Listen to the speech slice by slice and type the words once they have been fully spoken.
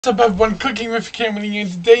What's up everyone, Cooking with Cameron here.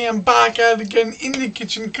 Today I'm back at it again in the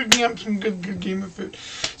kitchen cooking up some good gamer food.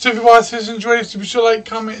 So if you watch this and enjoy this, be sure to like,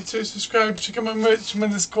 comment, share, subscribe, check out my merch, my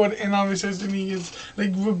Discord, and all the social medias.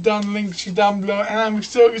 Like, rub down the links down below. And I'm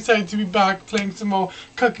so excited to be back playing some more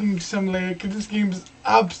Cooking Simulator because this game is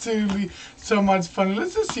absolutely so much fun.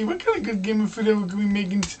 Let's just see what kind of good gamer food we're going to be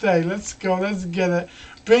making today. Let's go, let's get it.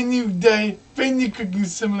 Brand new day, brand new Cooking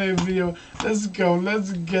Simulator video. Let's go,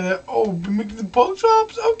 let's get it. Oh, we're making the pork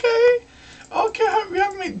chops? Okay. Okay, we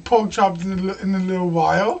haven't made pork chops in a little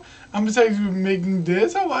while. I'm excited to be making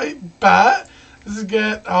this. Alright, bet. Let's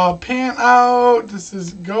get pan out. This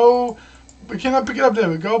is go. We cannot pick it up. There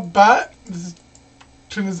we go. Bet. This is,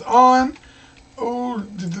 turn this on. Oh,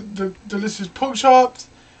 the delicious pork chops.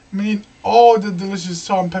 We need all the delicious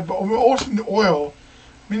salt and pepper. Oh, we also need oil.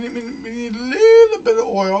 We need a little bit of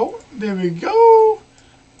oil. There we go.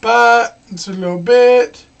 But it's a little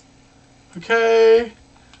bit. Okay.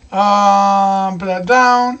 Put that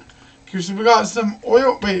down. Okay, so we got some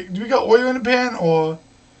oil. Wait, do we got oil in the pan or?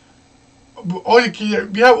 Oh, okay,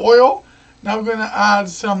 we have oil. Now we're gonna add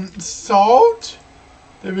some salt.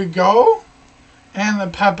 There we go. And the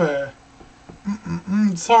pepper.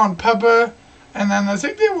 Salt and pepper. And then I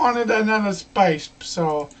think they wanted another spice.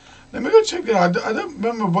 So let me go check it out. I don't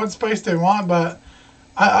remember what spice they want, but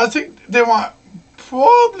I think they want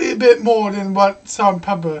probably a bit more than what salt and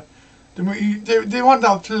pepper. They want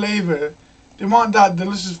that flavor. They want that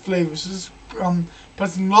delicious flavor. So just put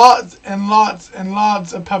some lots and lots and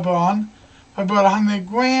lots of pepper on. About 100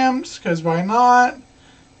 grams, because why not?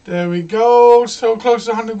 There we go. So close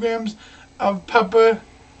to 100 grams of pepper.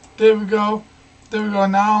 There we go. There we go.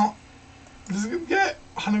 Now, let's get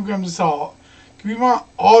 100 grams of salt. We want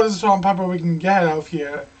all the salt and pepper we can get out of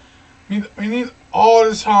here. We need all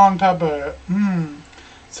the salt and pepper.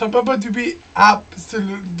 Salt and pepper to be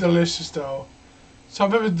absolutely delicious though.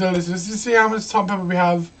 Salt and pepper is delicious. Let's see how much salt and pepper we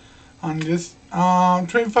have on this.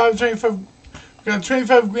 25. We got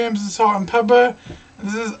 25 grams of salt and pepper.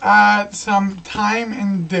 This is add some thyme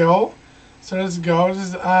and dill. So let's go.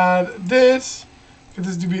 Let's add this. Get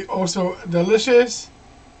this to be also delicious.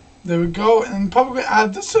 There we go. And probably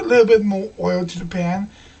add just a little bit more oil to the pan.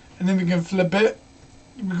 And then we can flip it.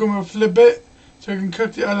 We're going to flip it so we can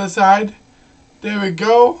cook the other side. There we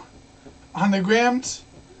go. 100 grams.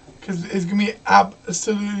 Because it's going to be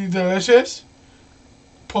absolutely delicious.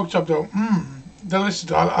 Pork chop though.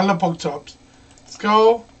 Delicious. I love pork chops. Let's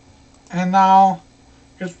go. And now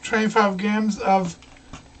get 25 grams of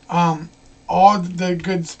all the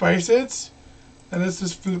good spices. And let's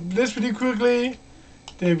just flip this really quickly.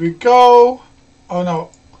 There we go. Oh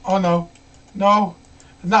no. Oh no. No.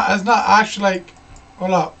 It's not actually like.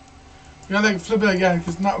 Hold up. We gotta like flip it again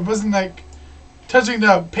because it wasn't like touching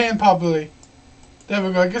the pan properly. There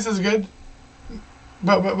we go. I guess it's good.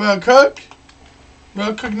 But we'll cook.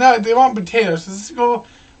 We'll cook now. They want potatoes. So let's go.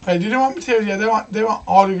 Wait, do they want potatoes? Yeah, they want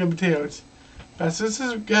all the good potatoes. But so let's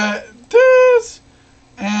just get this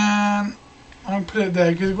and I'm gonna put it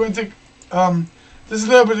there because we're going to take this is a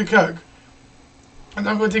little bit to cook. It's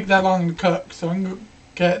not going to take that long to cook. So I'm going to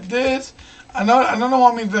get this. I don't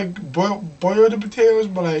want me to like boil the potatoes,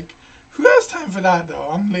 but like who has time for that though?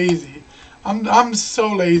 I'm lazy. I'm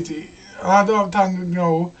so lazy. I don't have time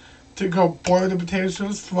to go boil the potatoes. So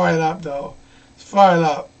let's fry it up though. Let's fry it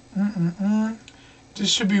up. This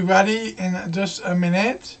should be ready in just a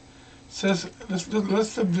minute. So let's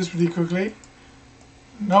flip this really quickly.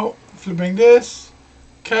 No, flipping this.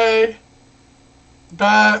 Okay.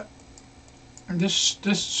 But this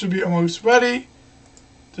should be almost ready.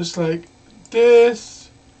 Just like this.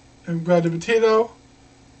 And grab the potato.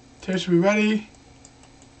 Potato should be ready.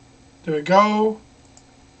 There we go.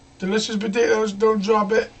 Delicious potatoes. Don't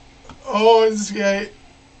drop it. Oh, it's great.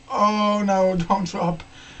 Oh no, don't drop.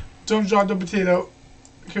 Don't drop the potato.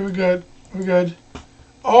 Okay, we're good. We're good.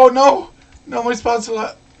 Oh no! No, my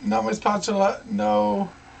spatula. Not my spatula. No.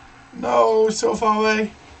 No, so far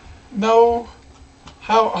away. No.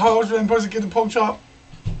 How was I supposed to get the pork chop?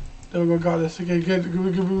 There we go, got this. Okay, good.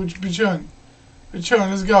 We're chewing.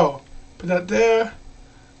 Let's go. Put that there.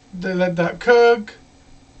 Then let that cook.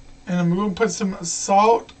 And then we're going to put some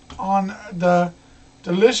salt on the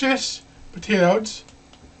delicious potatoes.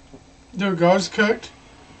 There we go, it's cooked.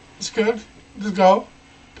 It's cooked. Let's go.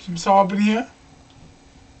 Put some salt up in here.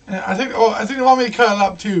 And I think they want me to cut it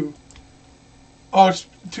up too. Oh, it's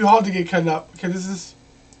too hard to get cut up. Okay, this is.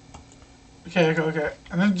 Okay.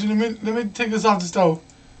 And then let me take this off the stove.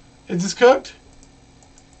 Is this cooked?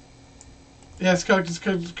 Yeah, it's cooked. It's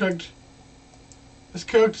cooked.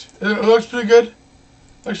 It looks pretty good.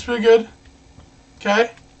 Okay.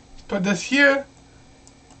 Let's put this here.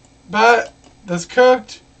 But that's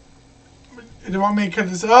cooked. They want me to cut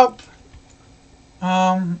this up.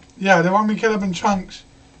 Yeah, they want me to cut up in chunks.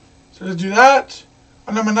 So let's do that.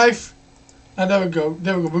 Oh no, my knife. Now there we go.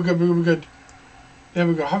 There we go. We're good. We're good. There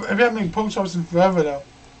we go. Have you had made pork chops in forever though?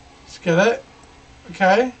 Let's get it.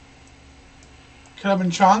 Okay. Cut up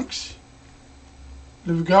in chunks.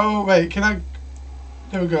 There we go. Wait, can I?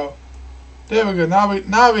 There we go. There we go.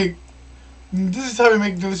 Now we. This is how we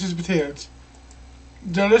make delicious potatoes.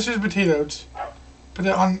 Delicious potatoes. Put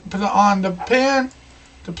it on the pan,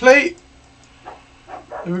 the plate.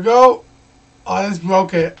 There we go. Oh, I just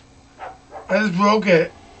broke it. I just broke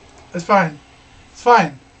it. It's fine. It's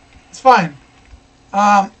fine. It's fine.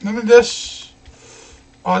 Let me just.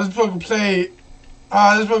 Oh, I just broke a plate. Oh,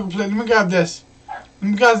 I just broke a plate. Let me grab this.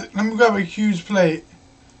 Let me grab a huge plate.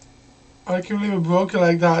 Oh, I can't believe it broke it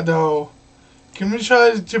like that though. Can we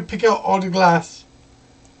try to pick out all the glass?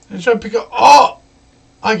 Can we try to pick out? Oh!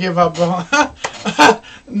 I give up, bro.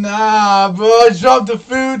 Nah, bro. I dropped the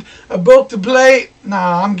food. I broke the plate.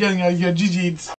 Nah, I'm getting out of here. GG's.